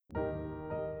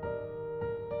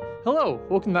Hello,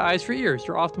 welcome to Eyes for Ears,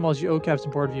 your ophthalmology OKAPs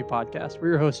and board review podcast. We're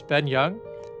your hosts, Ben Young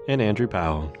and Andrew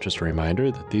Powell. Just a reminder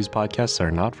that these podcasts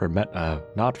are not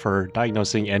for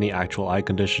diagnosing any actual eye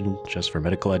condition, just for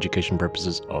medical education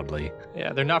purposes only.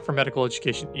 Yeah, they're not for medical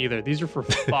education either. These are for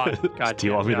fun. Do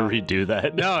you want me to redo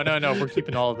that? No. We're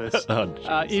keeping all of this.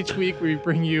 Each week we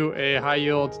bring you a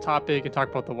high-yield topic and talk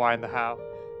about the why and the how.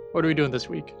 What are we doing this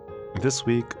week? This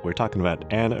week we're talking about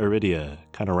aniridia,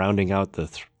 kind of rounding out the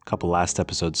couple last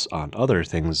episodes on other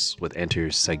things with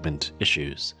anterior segment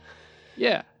issues.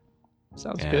 Yeah.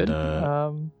 Sounds good.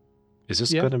 Is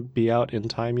this going to be out in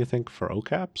time, you think, for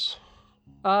OKAPs?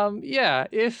 Yeah,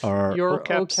 if your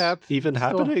OKAP even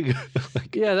happening?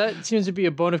 Yeah, that seems to be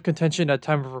a bone of contention at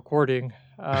time of recording.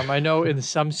 I know in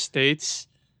some states,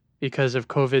 because of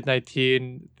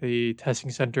COVID-19, the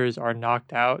testing centers are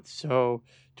knocked out. So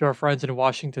to our friends in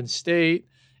Washington State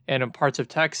and in parts of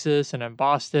Texas and in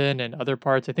Boston and other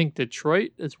parts, I think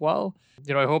Detroit as well.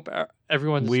 You know, I hope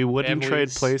everyone's We wouldn't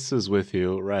trade places with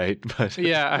you, right? But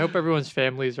yeah, I hope everyone's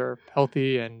families are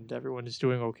healthy and everyone is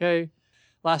doing okay.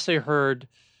 Last I heard,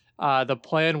 the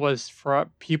plan was for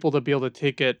people to be able to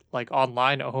take it like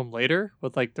online at home later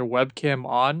with like their webcam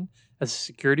on as a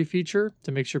security feature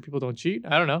to make sure people don't cheat.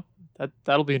 I don't know.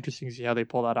 That'll be interesting to see how they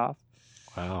pull that off.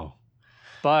 Wow.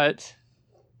 But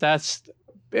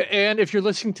and if you're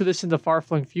listening to this in the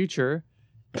far-flung future,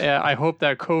 I hope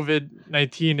that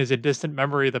COVID-19 is a distant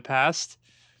memory of the past,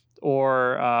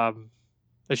 or I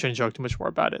shouldn't joke too much more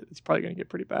about it. It's probably going to get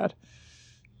pretty bad.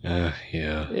 Yeah.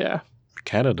 Yeah.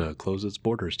 Canada closed its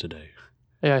borders today.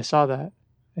 Yeah, I saw that.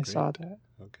 Saw that.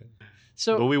 Okay.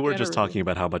 So, but we were just talking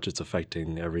about how much it's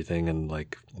affecting everything, and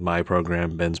like my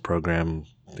program, Ben's program,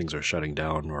 things are shutting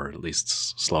down or at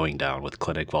least slowing down with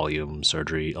clinic volume,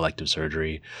 surgery, elective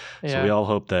surgery. Yeah. So we all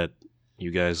hope that you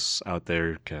guys out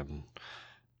there can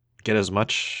get as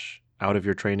much out of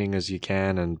your training as you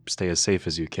can and stay as safe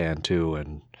as you can too,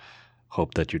 and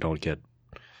hope that you don't get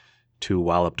too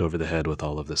walloped over the head with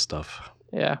all of this stuff.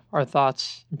 Yeah, our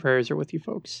thoughts and prayers are with you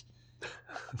folks.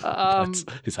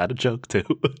 Is that a joke too?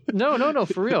 No,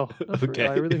 for real. Okay.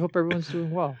 I really hope everyone's doing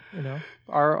well. You know,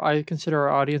 I consider our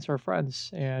audience our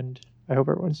friends, and I hope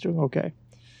everyone's doing okay.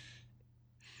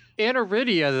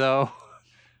 Aniridia, though.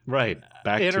 Right.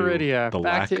 Back aniridia. To the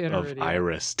lack of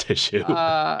iris tissue.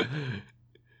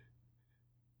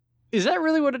 Is that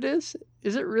really what it is?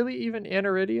 Is it really even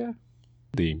aniridia?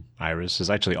 The iris is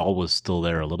actually always still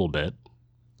there a little bit.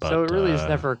 But, so it really is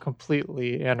never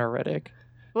completely aniridic.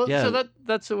 Well, yeah. So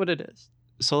that's what it is.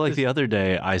 So like the other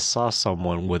day, I saw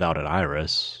someone without an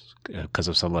iris because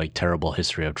of some like terrible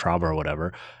history of trauma or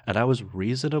whatever, and I was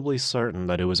reasonably certain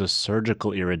that it was a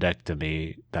surgical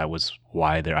iridectomy that was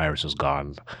why their iris was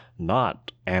gone,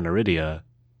 not aniridia,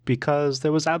 because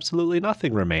there was absolutely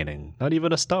nothing remaining, not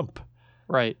even a stump.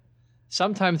 Right.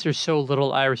 Sometimes there's so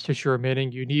little iris tissue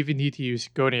remaining, you even need to use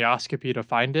gonioscopy to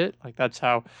find it. Like that's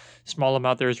how small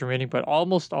amount there is remaining. But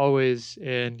almost always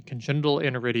in congenital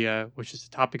aniridia, which is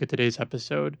the topic of today's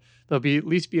episode, there'll be at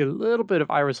least be a little bit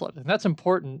of iris left. And that's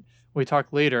important when we talk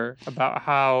later about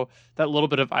how that little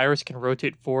bit of iris can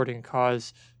rotate forward and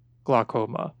cause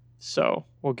glaucoma. So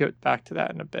we'll get back to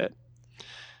that in a bit.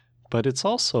 But it's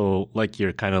also, like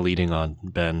you're kind of leading on,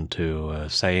 Ben, to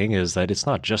saying, is that it's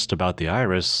not just about the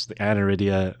iris. The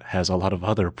aniridia has a lot of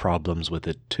other problems with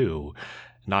it, too.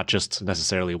 Not just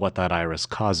necessarily what that iris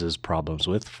causes problems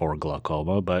with for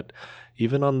glaucoma, but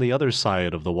even on the other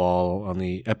side of the wall, on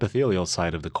the epithelial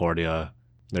side of the cornea,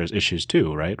 there's issues,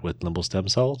 too, right, with limbal stem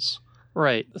cells?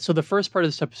 Right. So the first part of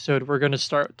this episode, we're going to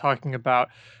start talking about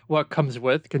what comes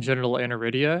with congenital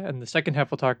aniridia. And the second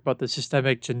half, we'll talk about the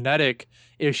systemic genetic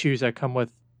issues that come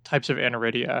with types of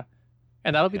aniridia.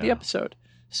 And that'll be the episode.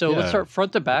 So let's start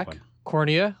front to back.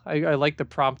 Cornea. I like the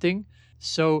prompting.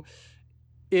 So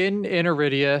in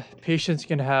aniridia, patients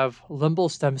can have limbal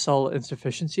stem cell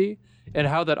insufficiency, and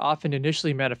how that often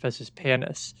initially manifests as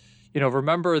pannus. You know,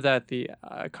 remember that the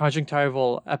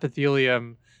conjunctival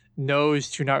epithelium knows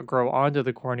to not grow onto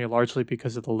the cornea largely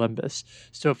because of the limbus.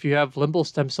 So if you have limbal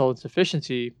stem cell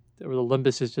insufficiency, or the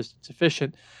limbus is just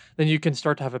insufficient, then you can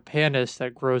start to have a pannus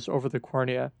that grows over the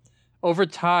cornea. Over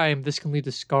time, this can lead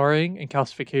to scarring and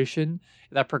calcification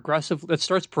that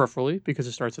starts peripherally because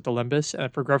it starts at the limbus, and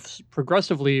it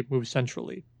progressively moves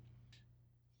centrally.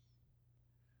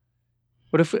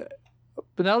 But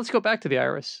now let's go back to the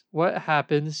iris. What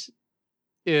happens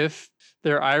if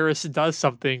their iris does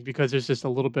something because there's just a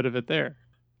little bit of it there?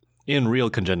 In real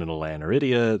congenital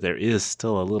aniridia, there is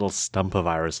still a little stump of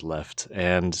iris left,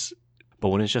 but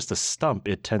when it's just a stump,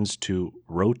 it tends to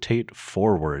rotate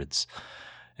forwards.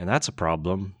 And that's a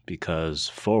problem because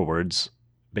forwards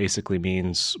basically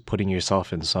means putting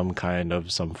yourself in some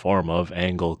form of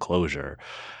angle closure.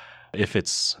 If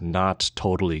it's not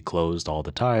totally closed all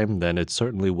the time, then it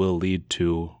certainly will lead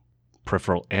to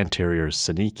peripheral anterior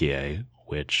synechiae,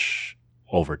 which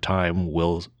over time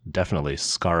will definitely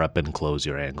scar up and close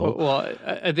your angle. Well,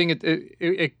 I think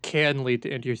it can lead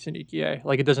to anterior synechiae.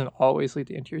 Like, it doesn't always lead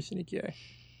to anterior synechiae.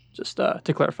 Just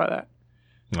to clarify that.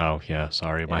 Oh, yeah,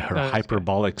 sorry. My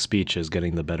hyperbolic speech is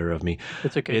getting the better of me.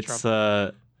 It's okay, It's,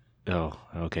 oh,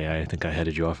 okay, I think I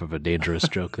headed you off of a dangerous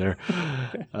joke there.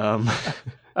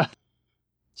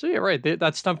 So yeah, right.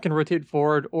 That stump can rotate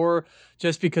forward, or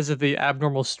just because of the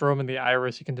abnormal stroma in the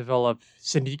iris, it can develop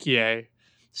synechiae.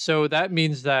 So that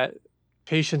means that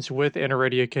patients with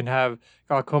aniridia can have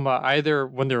glaucoma either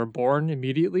when they're born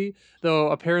immediately, though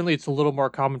apparently it's a little more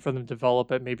common for them to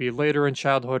develop it maybe later in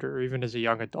childhood or even as a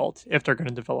young adult if they're going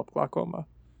to develop glaucoma.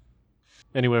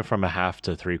 Anywhere from a half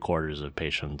to 3/4 of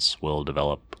patients will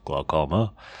develop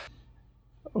glaucoma.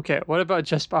 Okay, what about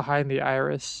just behind the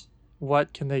iris?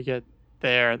 What can they get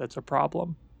there that's a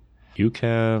problem? You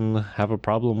can have a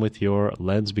problem with your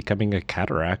lens becoming a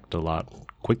cataract a lot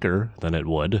quicker than it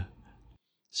would.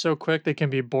 So quick they can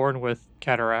be born with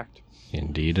cataract.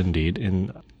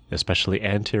 Indeed. Especially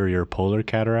anterior polar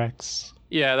cataracts.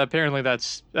 Yeah, apparently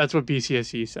that's what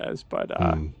BCSE says, but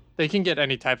they can get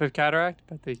any type of cataract,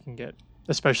 but they can get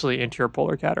especially anterior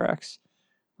polar cataracts,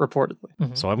 reportedly.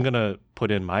 Mm-hmm. So I'm going to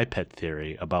put in my pet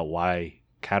theory about why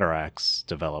cataracts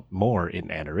develop more in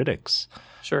aniridics.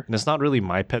 Sure. And it's not really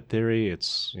my pet theory.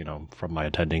 It's, from my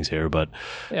attendings here, but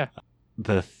yeah,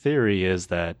 the theory is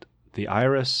that the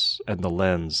iris and the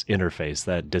lens interface,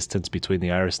 that distance between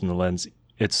the iris and the lens,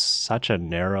 it's such a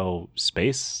narrow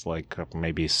space, like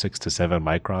maybe 6 to 7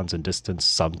 microns in distance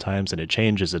sometimes, and it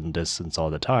changes in distance all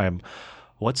the time.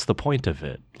 What's the point of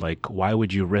it? Like, why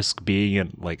would you risk being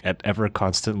at ever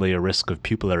constantly a risk of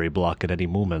pupillary block at any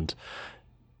moment?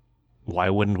 Why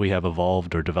wouldn't we have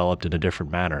evolved or developed in a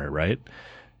different manner, right?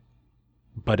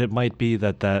 But it might be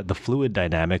that the fluid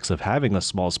dynamics of having a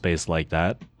small space like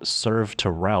that serve to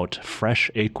route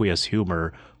fresh aqueous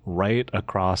humor right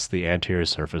across the anterior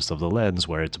surface of the lens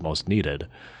where it's most needed.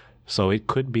 So it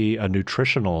could be a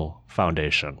nutritional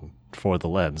foundation for the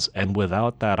lens, and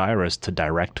without that iris to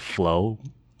direct flow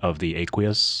of the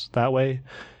aqueous that way,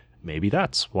 maybe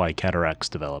that's why cataracts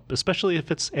develop, especially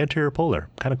if it's anterior polar.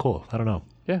 Kind of cool. I don't know.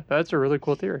 Yeah, that's a really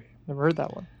cool theory. Never heard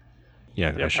that one. Yeah,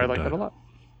 I like that a lot.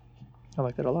 I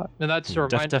like that a lot. And that's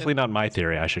definitely not my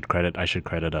theory. I should credit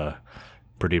Pradeep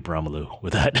Ramalu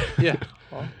with that. Yeah,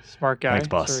 well, smart guy. Thanks,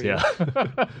 boss. Yeah.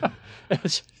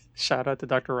 Shout out to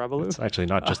Dr. Ramalu. It's actually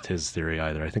not just his theory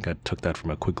either. I think I took that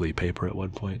from a Quigley paper at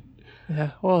one point.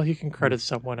 Yeah, well, you can credit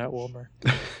someone at Wilmer.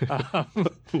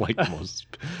 Like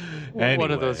most. Anyway.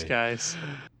 One of those guys.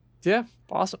 Yeah,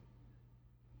 awesome.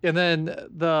 And then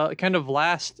the kind of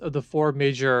last of the 4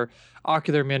 major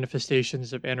ocular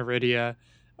manifestations of aniridia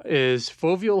is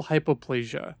foveal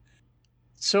hypoplasia.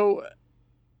 So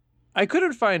I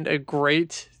couldn't find a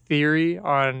great theory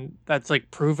on that's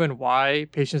proven why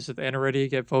patients with aniridia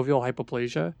get foveal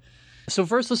hypoplasia. So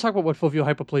first, let's talk about what foveal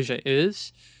hypoplasia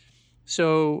is.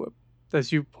 So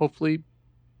as you hopefully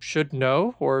should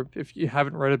know, or if you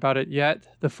haven't read about it yet,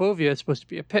 the fovea is supposed to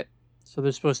be a pit. So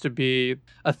there's supposed to be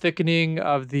a thickening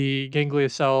of the ganglia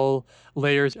cell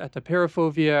layers at the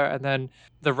parafovea, and then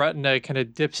the retina kind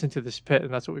of dips into this pit,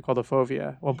 and that's what we call the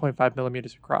fovea, 1.5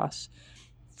 millimeters across.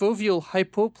 Foveal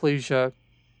hypoplasia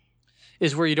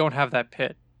is where you don't have that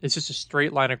pit. It's just a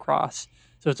straight line across.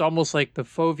 So it's almost like the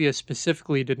fovea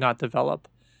specifically did not develop.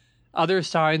 Other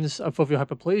signs of foveal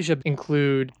hypoplasia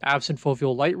include absent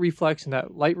foveal light reflex, and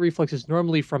that light reflex is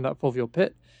normally from that foveal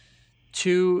pit.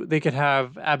 2, they could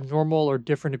have abnormal or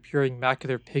different appearing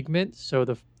macular pigment, so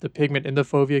the pigment in the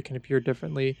fovea can appear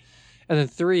differently. And then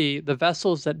 3, the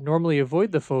vessels that normally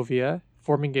avoid the fovea,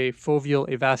 forming a foveal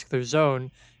avascular zone,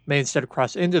 may instead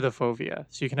cross into the fovea.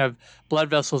 So you can have blood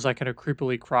vessels that kind of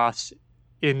creepily cross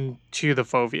into the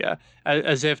fovea,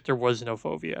 as if there was no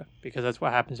fovea, because that's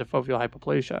what happens at foveal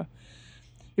hypoplasia.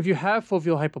 If you have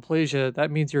foveal hypoplasia,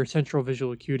 that means your central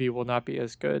visual acuity will not be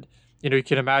as good. You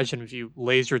can imagine if you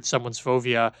lasered someone's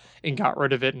fovea and got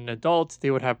rid of it in adults,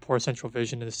 they would have poor central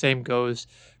vision. And the same goes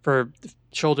for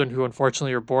children who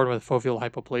unfortunately are born with foveal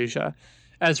hypoplasia.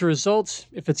 As a result,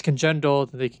 if it's congenital,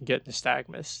 then they can get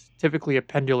nystagmus, typically a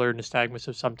pendular nystagmus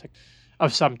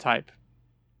of some type.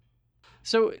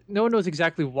 So no one knows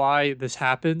exactly why this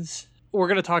happens. We're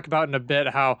going to talk about in a bit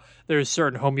how there's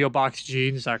certain homeobox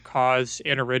genes that cause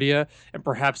aniridia, and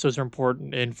perhaps those are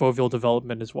important in foveal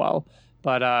development as well.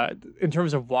 But in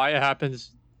terms of why it happens,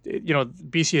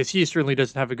 BCSE certainly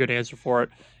doesn't have a good answer for it,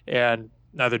 and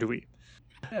neither do we.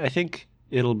 I think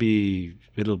it'll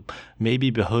maybe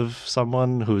behoove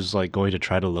someone who's like going to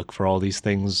try to look for all these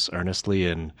things earnestly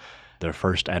in their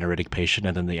first anoretic patient,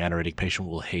 and then the anoretic patient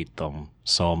will hate them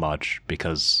so much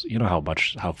because you know how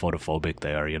photophobic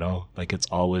they are, you know? Like it's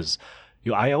always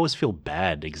I always feel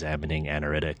bad examining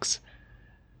anoretics.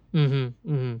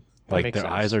 Like their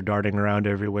eyes are darting around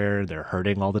everywhere, they're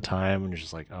hurting all the time, and you're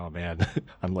just like, oh man,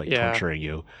 I'm like torturing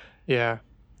you. Yeah,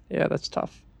 that's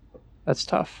tough. That's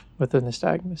tough with the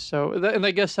nystagmus. So, and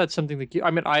I guess that's something that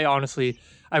I mean,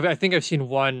 I think I've seen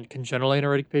one congenital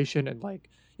anoretic patient, and like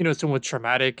someone with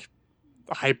traumatic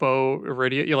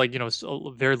hypoiridia, like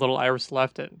very little iris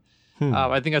left, and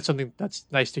I think that's something that's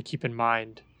nice to keep in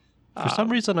mind. For some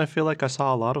reason, I feel like I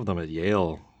saw a lot of them at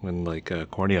Yale in like a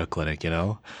cornea clinic.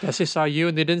 Guess they saw you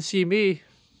and they didn't see me.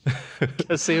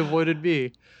 Guess they avoided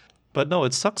me. But no,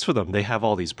 it sucks for them. They have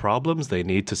all these problems. They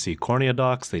need to see cornea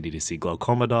docs. They need to see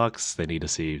glaucoma docs. They need to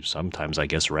see sometimes, I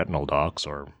guess, retinal docs,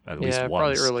 or at least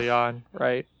once. Probably early on,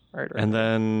 right.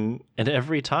 And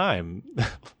every time,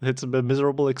 it's a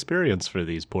miserable experience for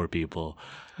these poor people.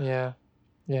 Yeah.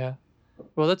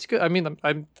 Well, that's good. I mean,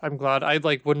 I'm glad. I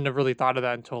wouldn't have really thought of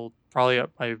that until probably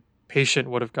my patient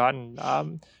would have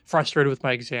gotten frustrated with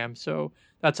my exam. So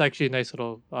that's actually a nice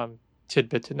little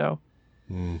tidbit to know.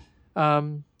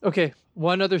 Okay,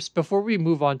 before we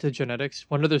move on to genetics,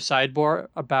 one other sidebar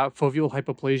about foveal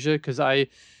hypoplasia, because I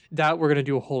doubt we're going to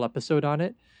do a whole episode on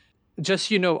it.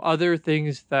 Just other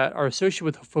things that are associated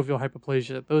with foveal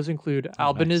hypoplasia. Those include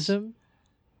albinism. Nice.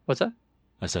 What's that?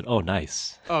 I said, oh,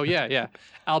 nice. Oh, yeah.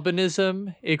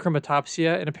 Albinism,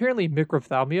 achromatopsia, and apparently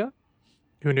microphthalmia.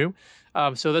 Who knew?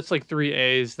 So that's like 3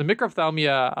 A's. The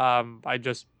microphthalmia, I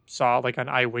just saw like on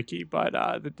iWiki, but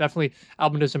definitely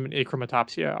albinism and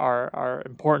achromatopsia are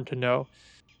important to know.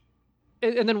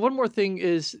 And then one more thing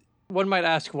is, one might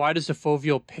ask, why does the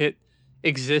foveal pit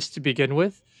exist to begin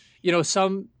with?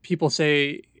 Some people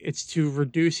say it's to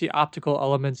reduce the optical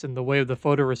elements in the way of the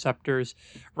photoreceptors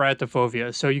right at the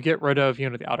fovea. So you get rid of, the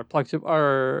outer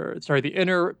the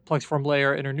inner plexiform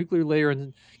layer, internuclear layer,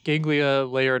 and ganglia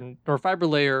layer, and neurofiber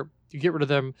layer. You get rid of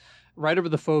them right over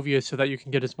the fovea so that you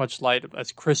can get as much light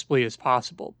as crisply as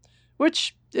possible,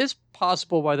 which is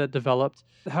possible why that developed.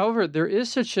 However, there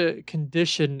is such a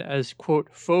condition as,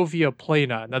 quote, fovea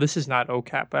plana. Now, this is not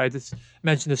OCAP, but I just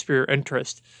mentioned this for your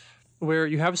interest, where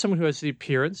you have someone who has the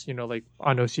appearance, like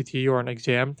on OCT or an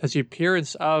exam, has the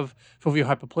appearance of foveal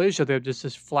hypoplasia. They have just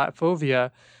this flat fovea,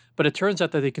 but it turns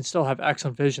out that they can still have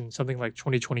excellent vision, something like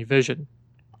 20/20 vision.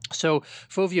 So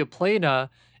fovea plana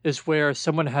is where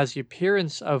someone has the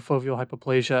appearance of foveal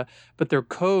hypoplasia, but their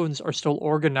cones are still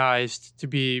organized to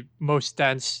be most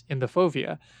dense in the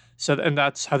fovea. And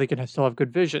that's how they can still have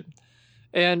good vision.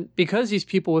 And because these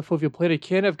people with foveal plana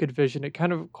can't have good vision, it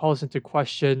kind of calls into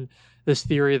question this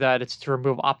theory that it's to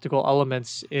remove optical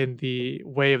elements in the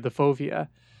way of the fovea.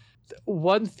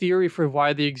 One theory for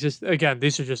why they exist, again,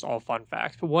 these are just all fun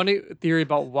facts, but one theory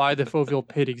about why the foveal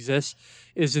pit exists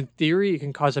is, in theory, it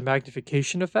can cause a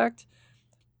magnification effect.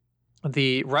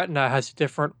 The retina has a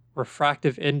different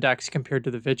refractive index compared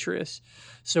to the vitreous.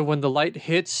 So when the light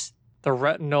hits the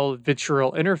retinal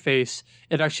vitreal interface,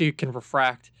 it actually can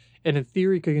refract, and in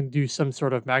theory can do some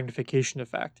sort of magnification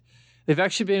effect. They've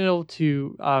actually been able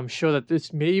to show that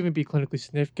this may even be clinically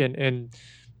significant in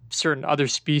certain other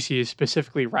species,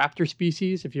 specifically raptor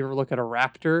species. If you ever look at a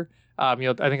raptor, I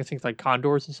think it's things like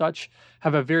condors and such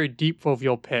have a very deep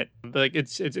foveal pit. Like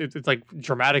it's like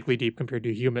dramatically deep compared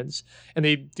to humans. And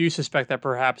they do suspect that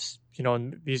perhaps,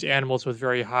 these animals with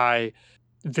very high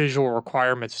visual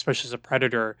requirements, especially as a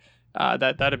predator,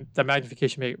 that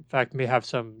magnification effect may have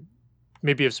some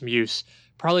use.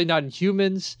 Probably not in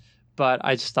humans, but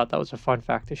I just thought that was a fun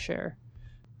fact to share.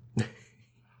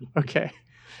 Okay.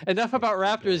 Enough about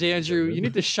raptors, Andrew. You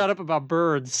need to shut up about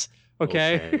birds.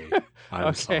 Okay.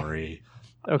 I'm sorry.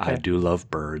 Okay. I do love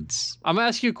birds. I'm going to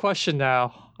ask you a question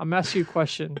now. All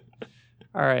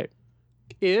right.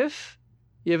 If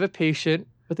you have a patient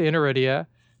with aniridia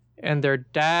and their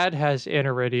dad has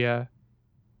aniridia,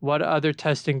 what other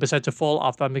testing besides a full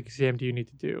ophthalmic exam do you need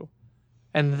to do?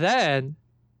 And then,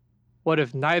 what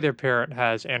if neither parent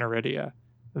has aniridia?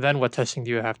 Then what testing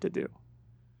do you have to do?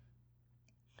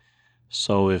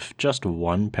 So if just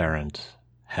one parent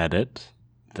had it,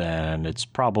 then it's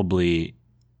probably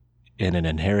in an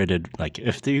inherited, like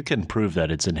if you can prove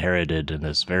that it's inherited in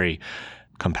this very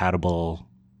compatible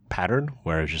pattern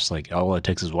where it's just like, all it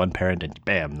takes is one parent and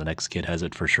bam, the next kid has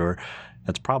it for sure.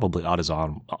 That's probably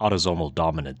autosomal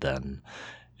dominant then.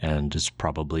 And it's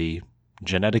probably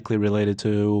genetically related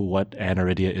to what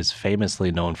aniridia is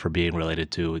famously known for being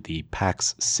related to, the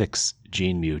PAX6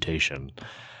 gene mutation.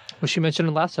 which you mentioned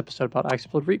in the last episode about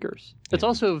Axenfeld Riegers. It's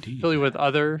also affiliated with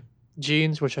other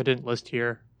genes, which I didn't list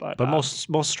here. But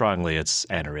most strongly, it's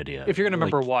aniridia. If you're going to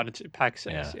remember one, it's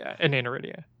PAX6, and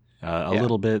aniridia. A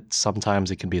little bit,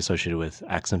 sometimes it can be associated with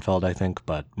Axenfeld, I think,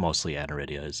 but mostly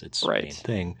aniridia is its main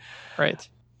thing. Right.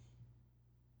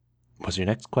 Was your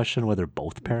next question whether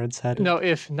both parents had it? No,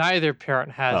 if neither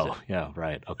parent has it. Oh, yeah,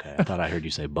 right. Okay. I thought I heard you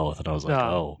say both, and I was like,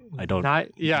 I don't.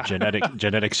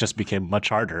 Genetics just became much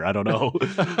harder. I don't know.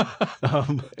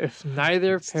 If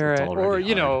neither parent, or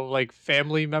like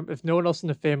family member, if no one else in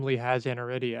the family has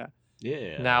aniridia,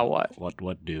 now what?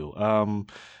 What do?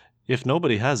 If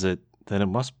nobody has it, then it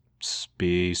must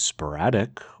be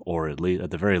sporadic, or at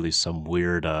the very least some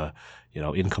weird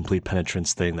incomplete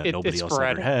penetrance thing that nobody else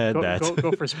ever had.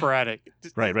 Go for sporadic.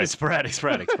 Right. Sporadic.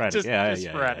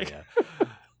 Yeah.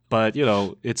 But,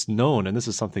 it's known, and this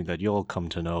is something that you'll come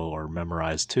to know or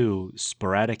memorize too.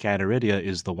 Sporadic aniridia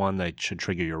is the one that should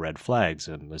trigger your red flags,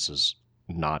 and this is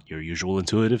not your usual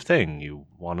intuitive thing. You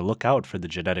want to look out for the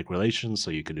genetic relations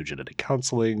so you can do genetic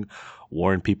counseling,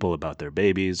 warn people about their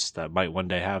babies that might one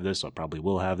day have this or probably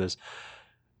will have this.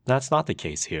 That's not the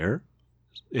case here.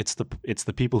 It's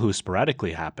the people who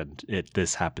sporadically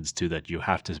this happens to that you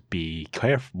have to be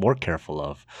more careful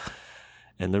of.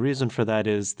 And the reason for that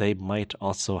is they might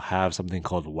also have something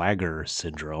called Wagner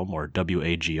syndrome or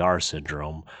WAGR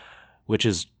syndrome, which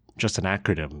is just an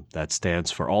acronym that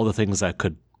stands for all the things that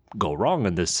could go wrong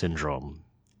in this syndrome.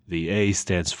 The A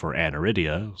stands for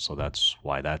aniridia, so that's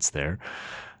why that's there.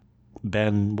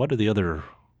 Ben, what's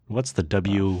the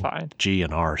W, G,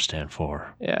 and R stand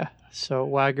for? Yeah. So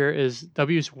Wagner is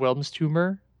W's Wilms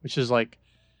tumor, which is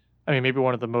maybe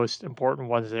one of the most important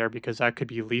ones there because that could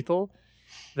be lethal.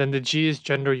 Then the G is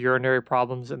gender urinary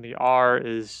problems, and the R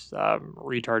is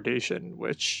retardation,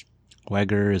 which...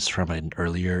 Wagner is from an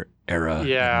earlier era in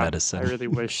medicine. I really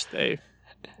wish they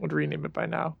would rename it by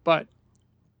now, but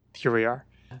here we are.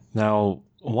 Now,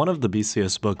 one of the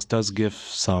BCS books does give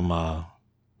some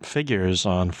figures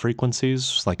on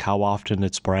frequencies, like how often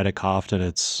it's sporadic, how often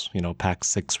it's,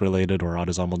 PAX6 related or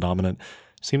autosomal dominant.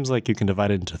 Seems like you can divide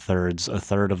it into thirds. A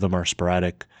third of them are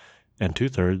sporadic and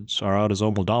 2/3 are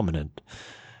autosomal dominant.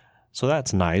 So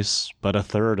that's nice, but a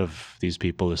third of these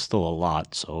people is still a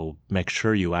lot, so make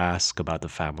sure you ask about the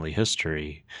family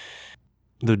history.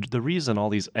 The reason all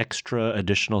these extra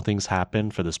additional things happen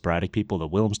for the sporadic people, the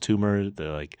Wilms tumor,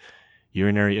 the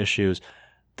urinary issues,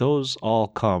 those all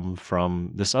come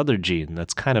from this other gene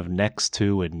that's kind of next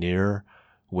to and near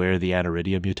where the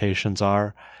aniridia mutations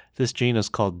are. This gene is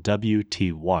called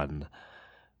WT1.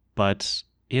 But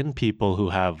in people who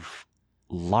have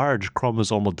large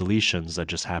chromosomal deletions that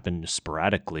just happen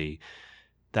sporadically,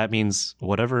 that means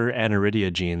whatever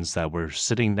aniridia genes that were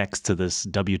sitting next to this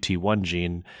WT1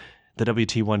 gene, the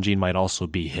WT1 gene might also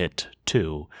be hit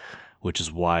too, which is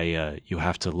why you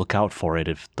have to look out for it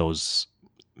if those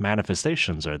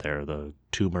manifestations are there, the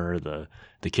tumor, the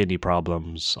kidney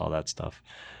problems, all that stuff.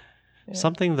 Yeah.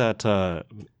 Something that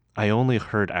I only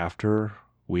heard after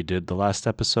we did the last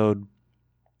episode,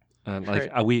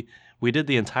 we did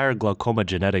the entire glaucoma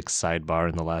genetics sidebar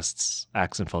in the last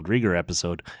Axenfeld Rieger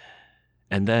episode,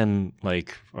 and then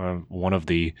one of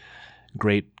the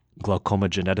great glaucoma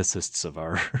geneticists of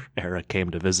our era came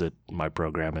to visit my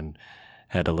program and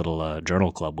had a little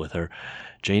journal club with her,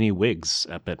 Janie Wiggs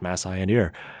up at Mass Eye and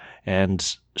Ear.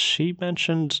 And she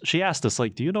asked us,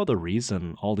 do you know the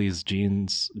reason all these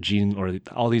or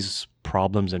all these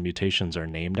problems and mutations are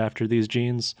named after these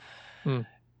genes?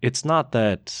 It's not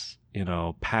that,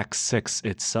 PAX6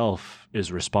 itself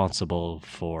is responsible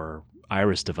for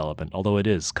iris development, although it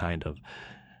is kind of.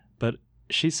 But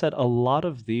she said a lot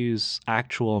of these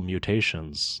actual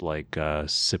mutations, like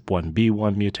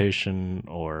CYP1B1 mutation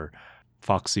or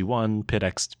FOXY1,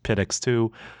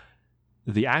 PIDX2,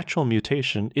 the actual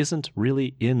mutation isn't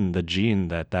really in the gene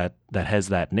that has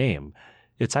that name.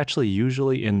 It's actually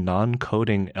usually in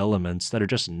non-coding elements that are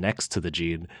just next to the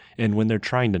gene. And when they're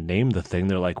trying to name the thing,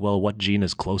 they're like, well, what gene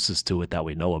is closest to it that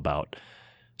we know about?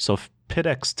 So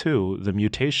PIDX2, the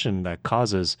mutation that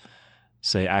causes,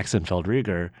 say, Axenfeld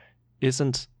Rieger,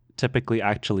 isn't typically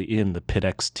actually in the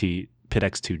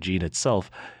PIDX2 gene itself.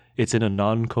 It's in a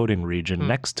non-coding region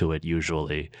next to it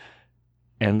usually.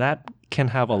 And that can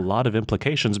have a lot of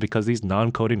implications because these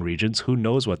non-coding regions, who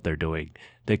knows what they're doing?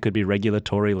 They could be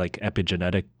regulatory,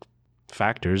 epigenetic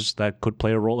factors that could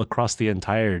play a role across the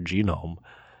entire genome.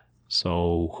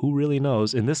 So who really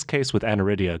knows? In this case with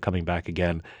aniridia, coming back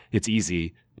again, it's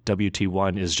easy.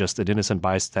 WT1 is just an innocent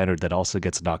bystander that also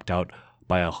gets knocked out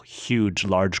by a huge,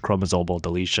 large chromosomal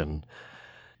deletion.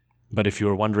 But if you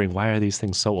were wondering, why are these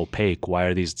things so opaque? Why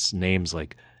are these names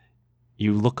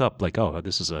you look up like, oh,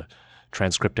 this is a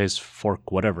transcriptase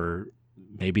fork, whatever.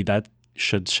 Maybe that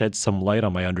should shed some light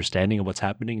on my understanding of what's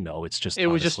happening. No, it's just it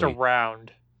was just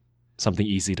around something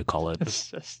easy to call it. It's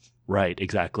just... Right,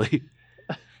 exactly.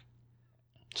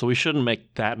 So we shouldn't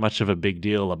make that much of a big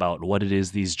deal about what it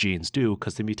is these genes do,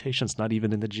 because the mutation's not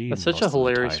even in the gene. That's such a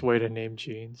hilarious way to name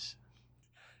genes.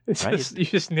 It's Right? you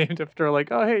just named after like,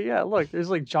 oh hey, yeah, look, there's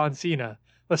like John Cena.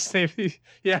 Let's name you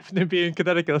happen to be in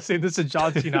Connecticut. Let's say this is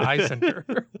John Cena Eye Center.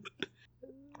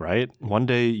 Right? One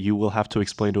day you will have to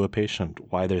explain to a patient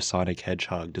why their Sonic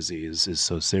Hedgehog disease is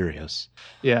so serious.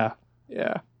 Yeah.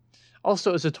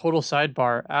 Also, as a total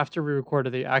sidebar, after we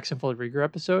recorded the Axenfold Rieger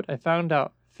episode, I found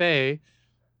out Faye,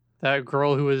 that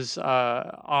girl who was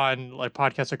on like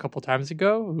podcast a couple times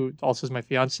ago, who also is my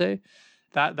fiance,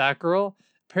 that girl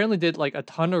apparently did like a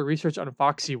ton of research on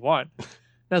Foxy One. And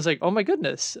I was like, oh my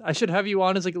goodness, I should have you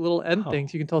on as like a little end thing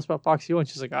so you can tell us about Foxy One.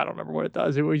 She's like, I don't remember what it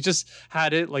does. We just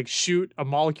had it like shoot a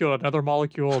molecule, another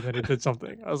molecule, and then it did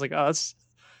something. I was like, oh, this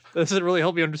doesn't really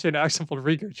help me understand Axenfold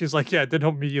Rieger. She's like, yeah, it didn't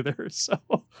help me either. So,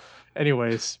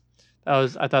 anyways,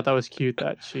 I thought that was cute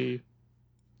that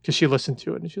because she listened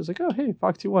to it and she was like, oh, hey,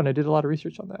 Foxy One. I did a lot of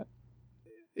research on that.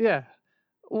 Yeah.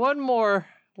 One more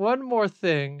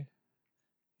thing.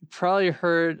 You probably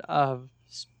heard of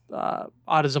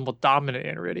autosomal dominant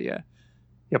aniridia.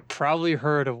 You probably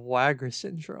heard of Wagner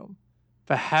syndrome.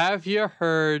 But have you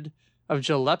heard of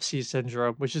Gillespie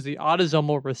syndrome, which is the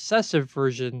autosomal recessive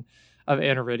version of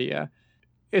aniridia?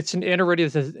 It's an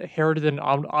aniridia that's inherited in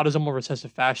autosomal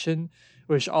recessive fashion,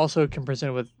 which also can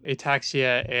present with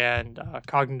ataxia and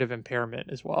cognitive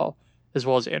impairment as well as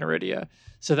aniridia.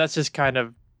 So that's just kind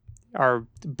of our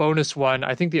bonus one.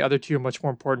 I think the other two are much more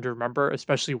important to remember,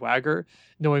 especially Wagner,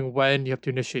 knowing when you have to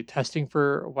initiate testing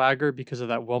for Wagner because of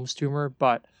that Wilms tumor.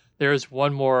 But there's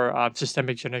one more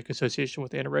systemic genetic association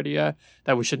with aniridia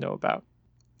that we should know about.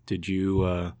 Do you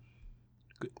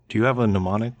have a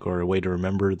mnemonic or a way to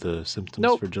remember the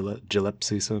symptoms for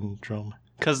Gillespie syndrome?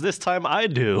 Because this time I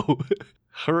do.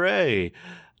 Hooray!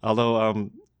 Although,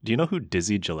 do you know who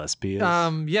Dizzy Gillespie is?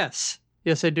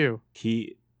 Yes, I do.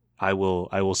 I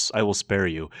will spare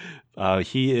you.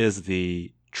 He is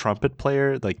the trumpet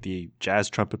player, like the jazz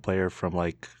trumpet player from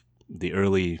like the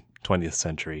early 20th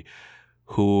century,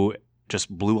 who just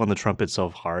blew on the trumpet so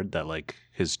hard that like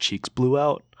his cheeks blew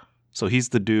out. So he's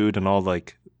the dude, and all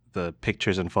like the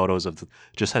pictures and photos of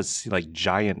just has like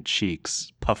giant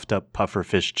cheeks, puffed up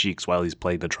pufferfish cheeks while he's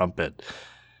playing the trumpet.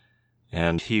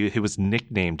 And he was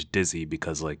nicknamed Dizzy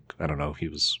because, like, I don't know, he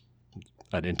was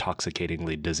an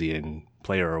intoxicatingly dizzying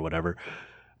player or whatever.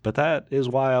 But that is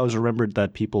why I always remembered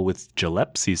that people with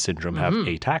Gillespie syndrome have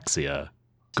ataxia.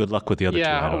 Good luck with the other two.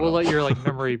 Yeah, we'll let your like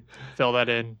memory fill that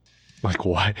in. Like,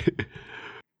 why?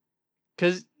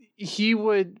 Because he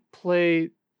would play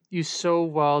you so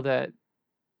well that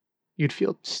you'd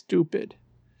feel stupid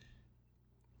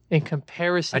in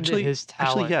comparison to his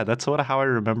talent. Actually, yeah, that's how I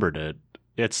remembered it.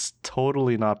 It's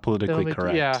totally not politically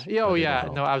correct. Yeah. Oh, yeah.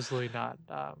 No, absolutely not.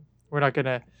 We're not going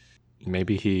to...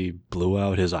 Maybe he blew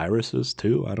out his irises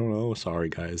too? I don't know. Sorry,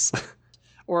 guys.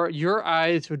 Or your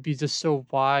eyes would be just so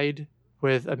wide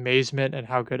with amazement at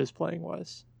how good his playing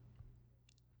was.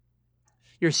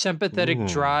 Your sympathetic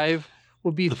drive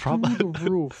would be through the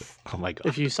roof. Oh my God.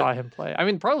 If you saw him play. I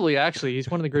mean, probably actually, he's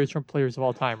one of the greatest trumpet players of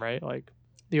all time, right? Like,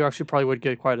 you actually probably would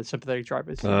get quite a sympathetic drive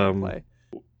as you play.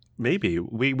 Maybe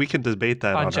we can debate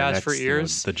that on Jazz our next, for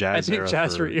Ears. The Jazz I think era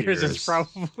Jazz for Ears is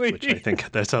probably, which I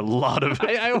think there's a lot of.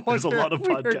 There's a lot of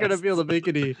podcasts. We're going to be able to make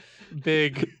any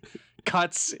big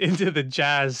cuts into the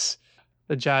jazz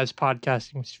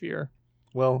podcasting sphere.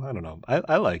 Well, I don't know.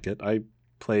 I like it. I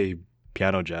play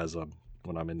piano jazz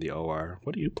when I'm in the OR.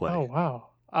 What do you play? Oh wow.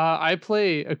 I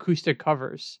play acoustic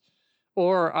covers,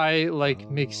 or I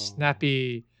make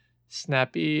snappy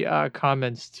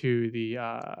comments to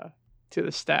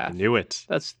the staff. I knew it.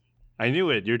 I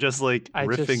knew it. You're just like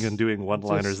riffing and doing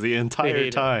one-liners the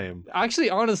entire time. Actually,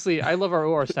 honestly, I love our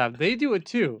OR staff. They do it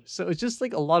too. So it's just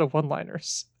like a lot of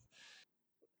one-liners.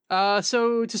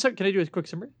 So to start, can I do a quick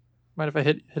summary? Mind if I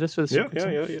hit us with a quick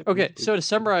summary? Yeah. Okay, so to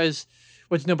summarize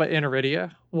what you know about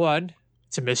aniridia, 1,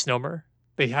 it's a misnomer.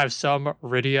 They have some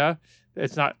iridia.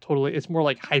 It's not totally, it's more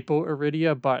like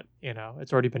hypoiridia, but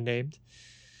it's already been named.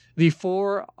 The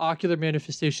 4 ocular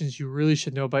manifestations you really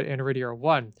should know about aniridia are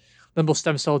 1, limbal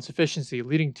stem cell insufficiency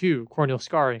leading to corneal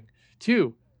scarring.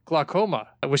 2, glaucoma,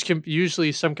 which can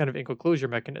usually some kind of ankle closure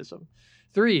mechanism.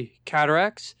 3,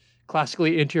 cataracts,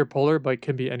 classically anterior polar, but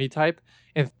can be any type.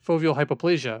 And foveal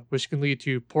hypoplasia, which can lead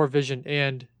to poor vision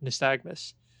and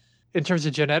nystagmus. In terms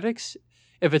of genetics,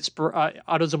 if it's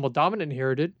autosomal dominant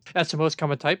inherited, that's the most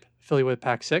common type, affiliated with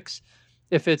PAX6.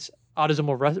 If it's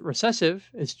Autosomal recessive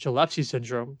is Gillespie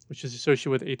syndrome, which is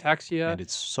associated with ataxia. And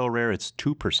it's so rare, it's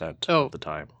 2% of the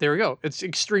time. There we go. It's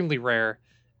extremely rare.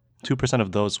 2%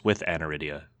 of those with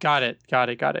aniridia. Got it.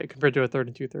 Compared to a third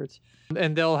and 2/3.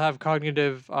 And they'll have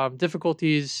cognitive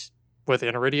difficulties with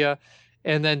aniridia.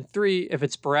 And then 3, if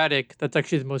it's sporadic, that's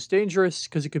actually the most dangerous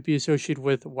because it could be associated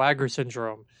with Wagner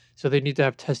syndrome. So they need to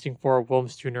have testing for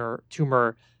Wilms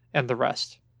tumor and the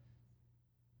rest.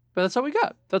 But that's all we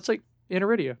got. That's like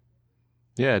aniridia.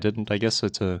 Yeah, I guess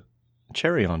it's a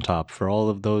cherry on top for all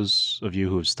of those of you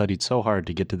who have studied so hard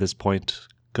to get to this point.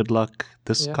 Good luck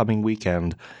this coming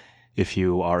weekend if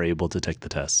you are able to take the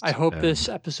test. I hope this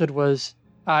episode was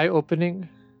eye-opening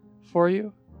for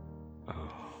you.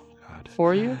 Oh, God.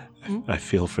 For you? I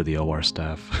feel for the OR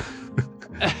staff.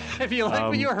 If you like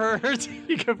what you heard,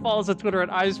 you can follow us on Twitter at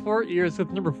eyes4ears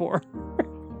with number 4.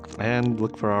 And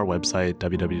look for our website,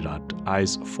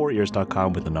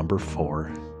 www.eyes4ears.com with the number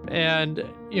 4. And,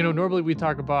 normally we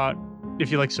talk about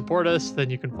if you support us, then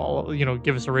you can follow,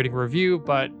 give us a rating review.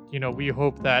 But, we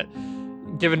hope that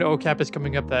given OCAP is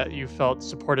coming up, that you felt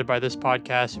supported by this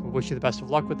podcast, and we wish you the best of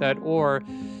luck with that. Or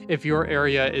if your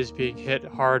area is being hit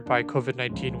hard by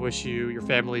COVID-19, wish you, your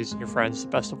families, and your friends the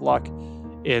best of luck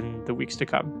in the weeks to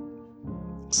come.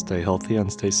 Stay healthy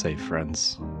and stay safe,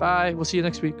 friends. Bye. We'll see you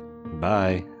next week.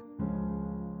 Bye.